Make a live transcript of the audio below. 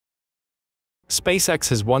SpaceX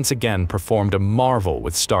has once again performed a marvel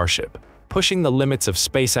with Starship, pushing the limits of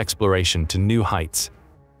space exploration to new heights.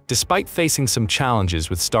 Despite facing some challenges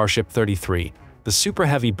with Starship 33, the Super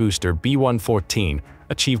Heavy booster B-114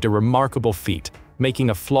 achieved a remarkable feat, making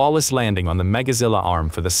a flawless landing on the Megazilla arm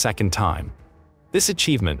for the second time. This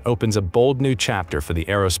achievement opens a bold new chapter for the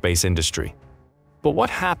aerospace industry. But what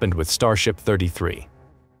happened with Starship 33?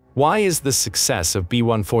 Why is the success of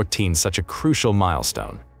B-114 such a crucial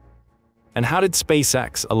milestone? And how did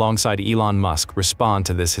SpaceX, alongside Elon Musk, respond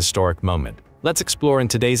to this historic moment? Let's explore in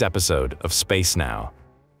today's episode of Space Now.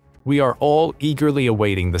 We are all eagerly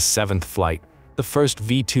awaiting the 7th flight, the first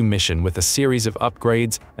V2 mission with a series of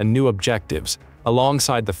upgrades and new objectives,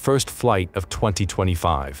 alongside the first flight of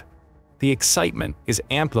 2025. The excitement is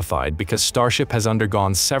amplified because Starship has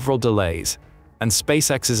undergone several delays, and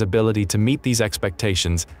SpaceX's ability to meet these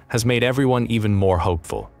expectations has made everyone even more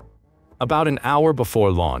hopeful. About an hour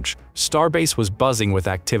before launch, Starbase was buzzing with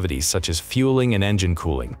activities such as fueling and engine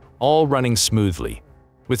cooling, all running smoothly,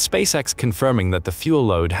 with SpaceX confirming that the fuel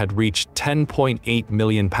load had reached 10.8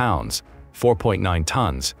 million pounds, 4.9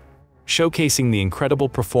 tons, showcasing the incredible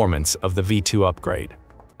performance of the V2 upgrade.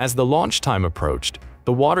 As the launch time approached,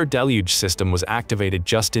 the water deluge system was activated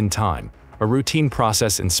just in time, a routine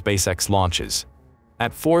process in SpaceX launches.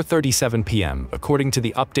 At 4:37 p.m., according to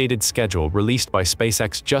the updated schedule released by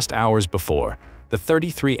SpaceX just hours before, the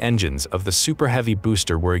 33 engines of the Super Heavy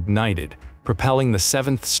booster were ignited, propelling the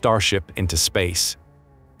 7th Starship into space.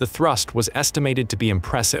 The thrust was estimated to be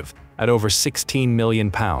impressive, at over 16 million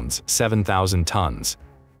pounds, 7,000 tons.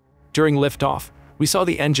 During liftoff, we saw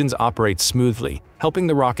the engines operate smoothly, helping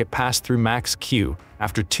the rocket pass through Max Q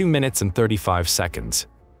after 2 minutes and 35 seconds.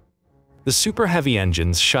 The Super Heavy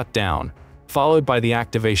engines shut down, followed by the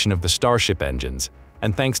activation of the Starship engines,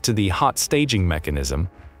 and thanks to the hot staging mechanism,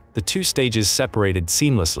 the two stages separated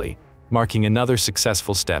seamlessly, marking another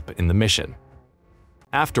successful step in the mission.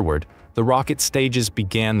 Afterward, the rocket stages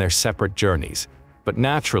began their separate journeys, but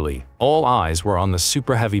naturally, all eyes were on the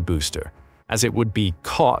Super Heavy booster, as it would be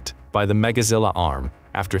caught by the Megazilla arm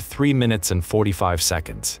after 3 minutes and 45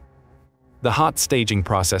 seconds. The hot staging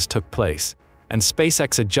process took place, and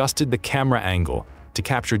SpaceX adjusted the camera angle to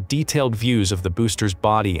capture detailed views of the booster's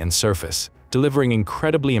body and surface, delivering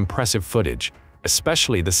incredibly impressive footage,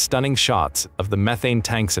 especially the stunning shots of the methane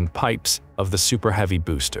tanks and pipes of the Super Heavy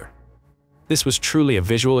booster. This was truly a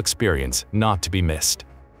visual experience not to be missed.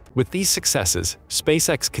 With these successes,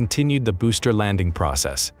 SpaceX continued the booster landing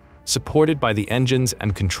process, supported by the engines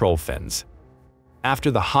and control fins.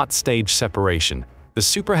 After the hot stage separation, the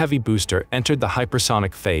Super Heavy booster entered the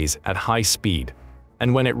hypersonic phase at high speed,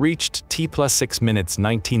 and when it reached T+6 minutes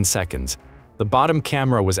 19 seconds, the bottom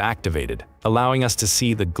camera was activated, allowing us to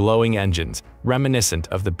see the glowing engines, reminiscent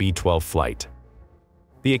of the B-12 flight.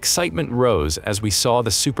 The excitement rose as we saw the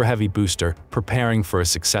Super Heavy booster preparing for a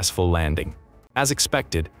successful landing. As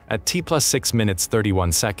expected, at T+6 minutes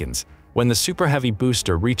 31 seconds, when the Super Heavy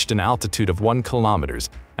booster reached an altitude of 1 km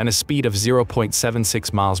and a speed of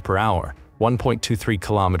 0.76 miles per hour, 1.23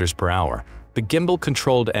 kilometers per hour, the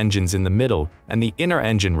gimbal-controlled engines in the middle and the inner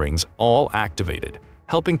engine rings all activated,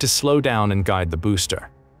 helping to slow down and guide the booster.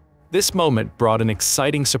 This moment brought an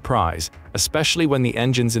exciting surprise, especially when the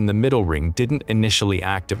engines in the middle ring didn't initially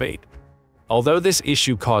activate. Although this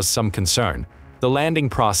issue caused some concern, the landing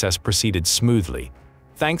process proceeded smoothly,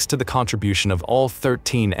 thanks to the contribution of all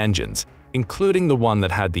 13 engines, including the one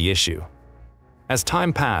that had the issue. As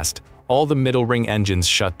time passed, all the middle ring engines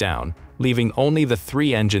shut down, leaving only the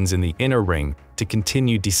 3 engines in the inner ring to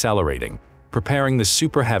continue decelerating, preparing the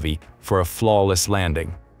Super Heavy for a flawless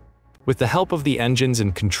landing. With the help of the engines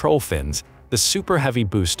and control fins, the Super Heavy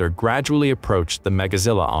booster gradually approached the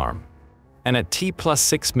Megazilla arm. And at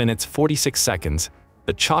T+6 minutes 46 seconds,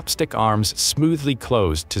 the chopstick arms smoothly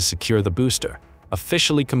closed to secure the booster,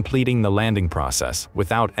 officially completing the landing process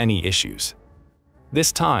without any issues.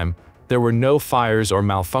 This time, there were no fires or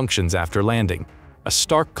malfunctions after landing, a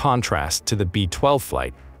stark contrast to the B-12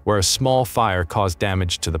 flight, where a small fire caused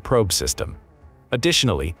damage to the probe system.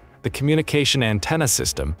 Additionally, the communication antenna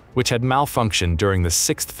system, which had malfunctioned during the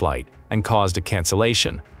 6th flight and caused a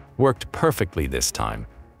cancellation, worked perfectly this time,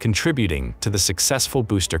 contributing to the successful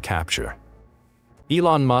booster capture.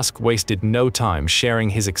 Elon Musk wasted no time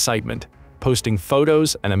sharing his excitement, posting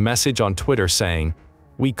photos and a message on Twitter saying,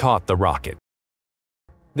 "We caught the rocket."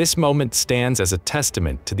 This moment stands as a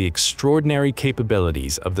testament to the extraordinary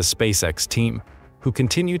capabilities of the SpaceX team, who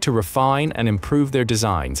continue to refine and improve their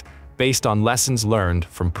designs based on lessons learned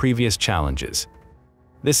from previous challenges.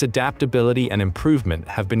 This adaptability and improvement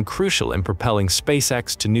have been crucial in propelling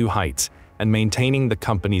SpaceX to new heights and maintaining the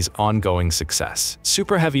company's ongoing success.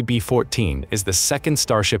 Super Heavy B-14 is the second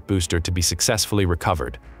Starship booster to be successfully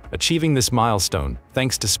recovered, achieving this milestone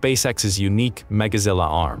thanks to SpaceX's unique Megazilla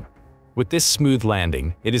arm. With this smooth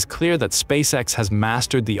landing, it is clear that SpaceX has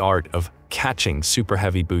mastered the art of catching Super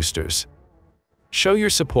Heavy boosters. Show your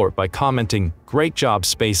support by commenting "Great job,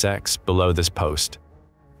 SpaceX" below this post.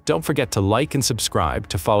 Don't forget to like and subscribe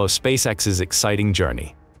to follow SpaceX's exciting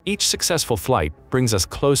journey. Each successful flight brings us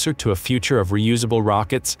closer to a future of reusable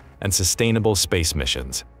rockets and sustainable space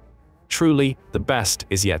missions. Truly, the best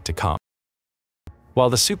is yet to come. While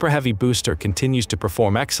the Super Heavy booster continues to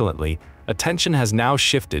perform excellently, attention has now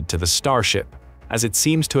shifted to the Starship, as it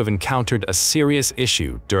seems to have encountered a serious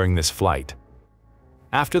issue during this flight.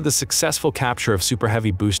 After the successful capture of Super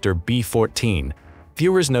Heavy booster B-14,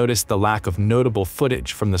 viewers noticed the lack of notable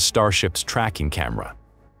footage from the Starship's tracking camera.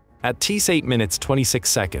 At T8 minutes 26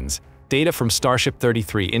 seconds, data from Starship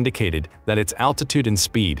 33 indicated that its altitude and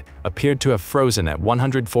speed appeared to have frozen at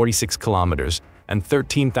 146 kilometers and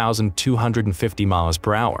 13,250 miles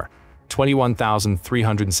per hour,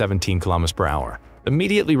 21,317 kilometers per hour,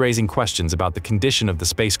 immediately raising questions about the condition of the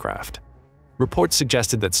spacecraft. Reports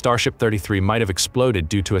suggested that Starship 33 might have exploded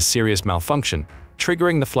due to a serious malfunction,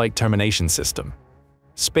 triggering the flight termination system.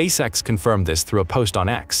 SpaceX confirmed this through a post on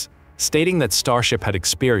X, stating that Starship had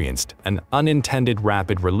experienced an unintended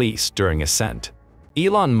rapid release during ascent.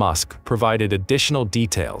 Elon Musk provided additional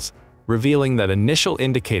details, revealing that initial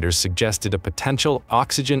indicators suggested a potential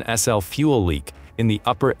oxygen SL fuel leak in the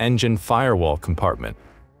upper engine firewall compartment,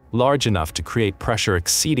 large enough to create pressure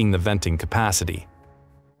exceeding the venting capacity.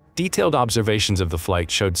 Detailed observations of the flight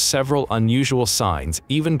showed several unusual signs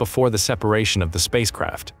even before the separation of the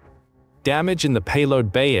spacecraft. Damage in the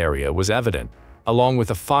payload bay area was evident, along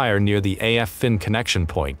with a fire near the AF fin connection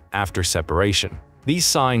point after separation. These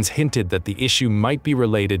signs hinted that the issue might be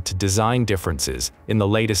related to design differences in the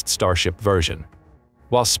latest Starship version.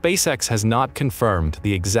 While SpaceX has not confirmed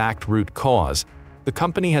the exact root cause, the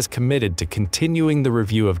company has committed to continuing the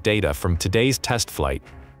review of data from today's test flight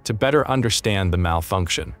to better understand the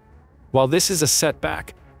malfunction. While this is a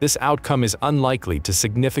setback, this outcome is unlikely to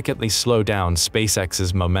significantly slow down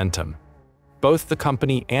SpaceX's momentum. Both the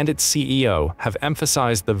company and its CEO have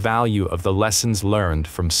emphasized the value of the lessons learned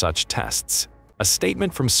from such tests. A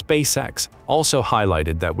statement from SpaceX also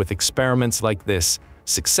highlighted that with experiments like this,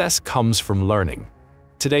 success comes from learning.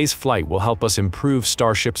 Today's flight will help us improve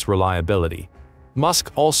Starship's reliability.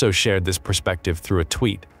 Musk also shared this perspective through a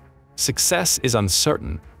tweet. Success is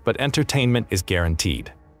uncertain, but entertainment is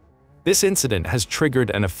guaranteed. This incident has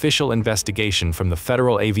triggered an official investigation from the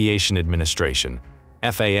Federal Aviation Administration,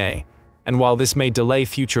 FAA, and while this may delay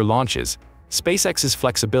future launches, SpaceX's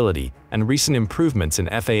flexibility and recent improvements in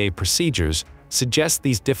FAA procedures suggest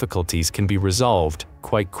these difficulties can be resolved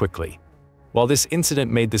quite quickly. While this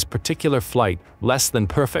incident made this particular flight less than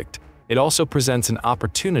perfect, it also presents an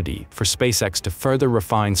opportunity for SpaceX to further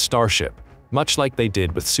refine Starship, much like they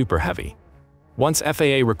did with Super Heavy. Once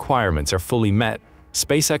FAA requirements are fully met,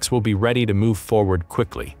 SpaceX will be ready to move forward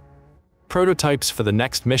quickly. Prototypes for the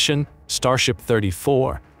next mission, Starship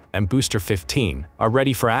 34 and Booster 15, are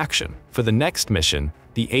ready for action. For the next mission,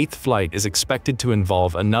 the 8th flight is expected to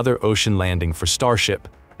involve another ocean landing for Starship,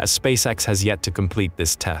 as SpaceX has yet to complete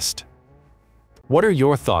this test. What are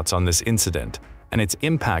your thoughts on this incident and its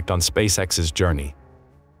impact on SpaceX's journey?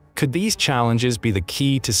 Could these challenges be the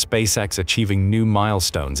key to SpaceX achieving new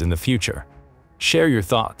milestones in the future? Share your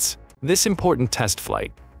thoughts. This important test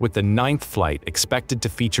flight, with the 9th flight expected to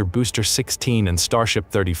feature Booster 16 and Starship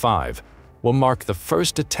 35, will mark the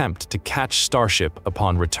first attempt to catch Starship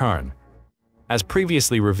upon return. As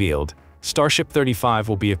previously revealed, Starship 35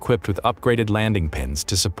 will be equipped with upgraded landing pins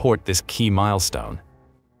to support this key milestone.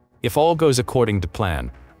 If all goes according to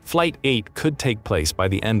plan, Flight 8 could take place by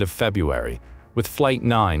the end of February, with Flight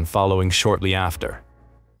 9 following shortly after.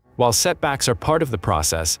 While setbacks are part of the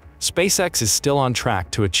process, SpaceX is still on track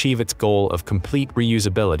to achieve its goal of complete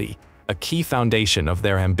reusability, a key foundation of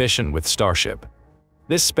their ambition with Starship.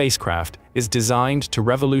 This spacecraft is designed to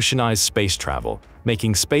revolutionize space travel,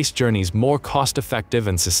 making space journeys more cost-effective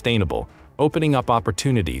and sustainable, opening up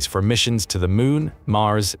opportunities for missions to the Moon,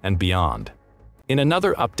 Mars, and beyond. In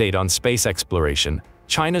another update on space exploration,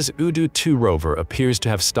 China's Udu 2 rover appears to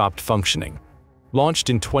have stopped functioning. Launched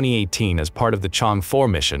in 2018 as part of the Chang'e 4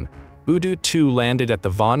 mission, Udu 2 landed at the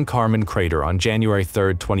Von Karman crater on January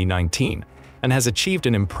 3, 2019, and has achieved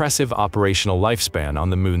an impressive operational lifespan on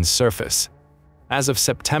the Moon's surface. As of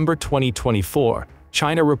September 2024,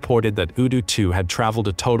 China reported that Udu 2 had traveled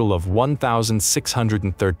a total of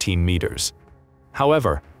 1,613 meters.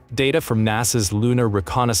 However, data from NASA's Lunar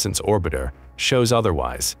Reconnaissance Orbiter shows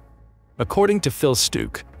otherwise. According to Phil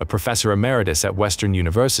Stuke, a professor emeritus at Western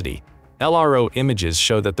University, LRO images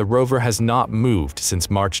show that the rover has not moved since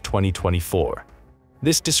March 2024.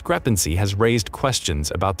 This discrepancy has raised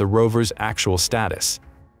questions about the rover's actual status.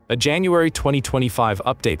 A January 2025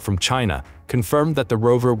 update from China confirmed that the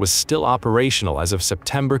rover was still operational as of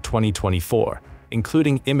September 2024,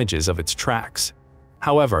 including images of its tracks.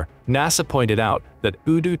 However, NASA pointed out that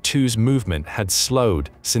Udu 2's movement had slowed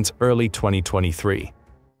since early 2023.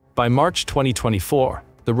 By March 2024,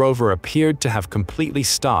 the rover appeared to have completely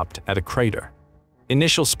stopped at a crater.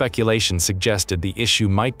 Initial speculation suggested the issue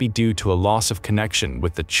might be due to a loss of connection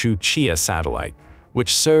with the Chu-Chia satellite,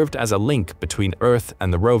 which served as a link between Earth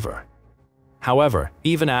and the rover. However,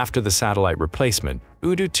 even after the satellite replacement,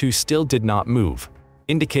 Udu 2 still did not move,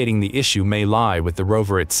 indicating the issue may lie with the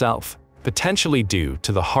rover itself, potentially due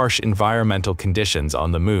to the harsh environmental conditions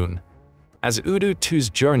on the Moon. As Udu 2's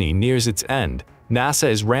journey nears its end, NASA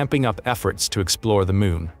is ramping up efforts to explore the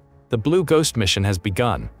Moon. The Blue Ghost mission has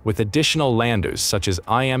begun, with additional landers such as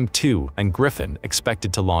IM-2 and Griffin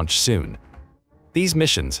expected to launch soon. These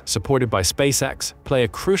missions, supported by SpaceX, play a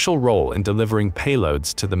crucial role in delivering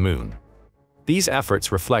payloads to the Moon. These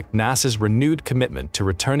efforts reflect NASA's renewed commitment to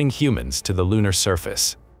returning humans to the lunar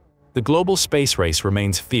surface. The global space race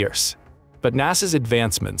remains fierce, but NASA's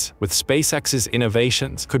advancements, with SpaceX's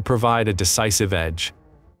innovations, could provide a decisive edge.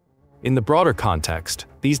 In the broader context,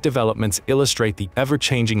 these developments illustrate the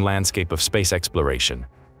ever-changing landscape of space exploration,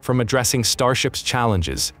 from addressing Starship's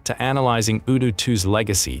challenges to analyzing Udu 2's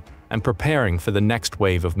legacy and preparing for the next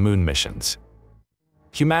wave of Moon missions.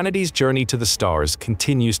 Humanity's journey to the stars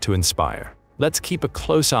continues to inspire. Let's keep a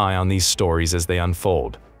close eye on these stories as they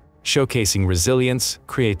unfold, showcasing resilience,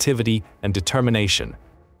 creativity, and determination,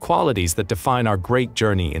 qualities that define our great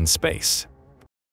journey in space.